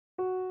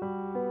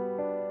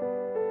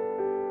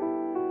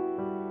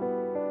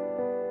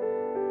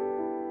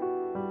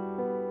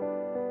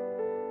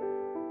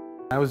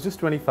I was just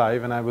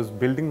 25 and I was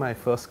building my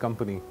first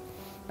company,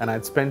 and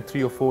I'd spent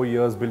 3 or 4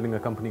 years building a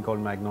company called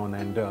Magnon,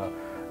 and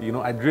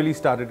I'd really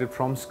started it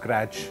from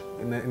scratch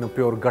in a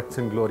pure guts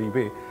and glory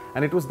way.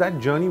 And it was that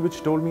journey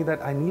which told me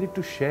that I needed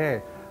to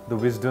share the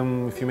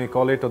wisdom, if you may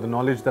call it, or the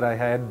knowledge that I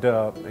had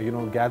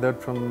gathered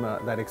from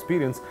that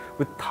experience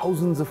with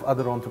thousands of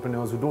other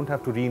entrepreneurs who don't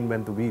have to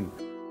reinvent the wheel.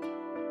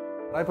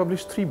 I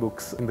published 3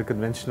 books in the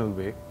conventional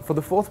way. For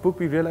the 4th book,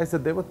 we realized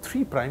that there were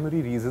 3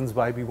 primary reasons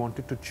why we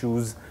wanted to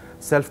choose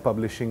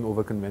self-publishing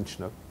over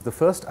conventional. The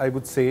first, I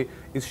would say,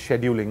 is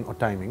scheduling or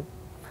timing.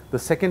 The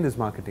second is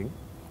marketing.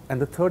 And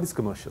the third is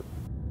commercial.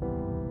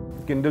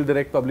 Kindle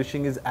Direct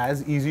Publishing is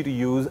as easy to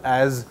use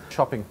as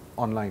shopping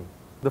online.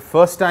 The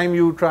first time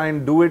you try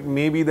and do it,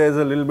 maybe there's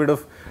a little bit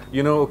of,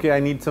 okay, I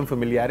need some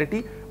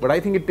familiarity. But I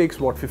think it takes,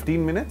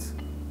 15 minutes?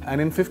 And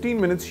in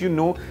 15 minutes,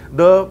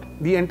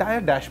 the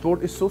entire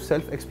dashboard is so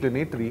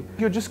self-explanatory.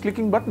 You're just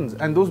clicking buttons,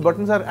 and those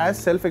buttons are as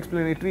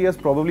self-explanatory as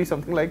probably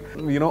something like,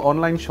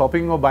 online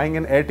shopping or buying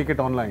an air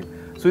ticket online.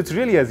 So it's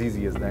really as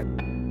easy as that.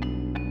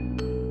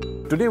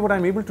 Today, what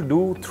I'm able to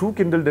do through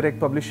Kindle Direct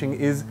Publishing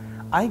is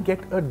I get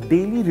a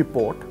daily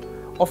report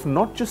of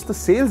not just the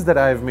sales that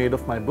I have made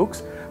of my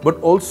books, but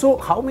also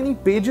how many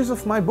pages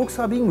of my books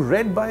are being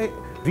read by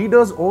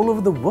readers all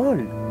over the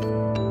world.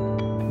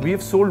 We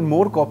have sold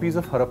more copies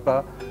of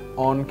Harappa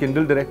on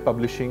Kindle Direct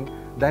Publishing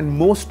than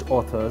most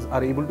authors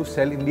are able to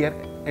sell in their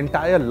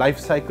entire life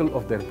cycle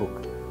of their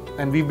book.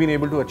 And we've been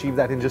able to achieve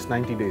that in just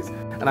 90 days.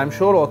 And I'm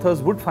sure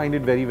authors would find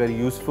it very, very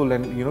useful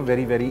and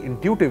very, very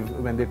intuitive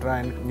when they try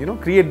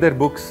and create their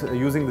books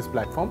using this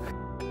platform.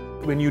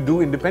 When you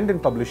do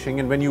independent publishing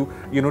and when you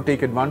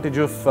take advantage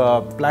of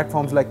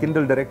platforms like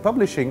Kindle Direct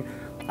Publishing,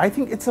 I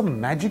think it's a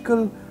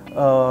magical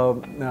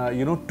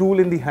tool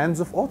in the hands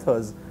of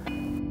authors.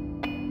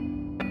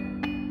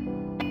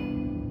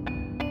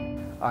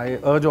 I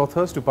urge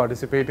authors to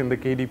participate in the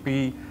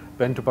KDP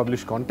Pen to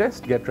Publish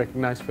contest. Get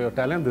recognized for your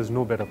talent. There's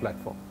no better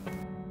platform.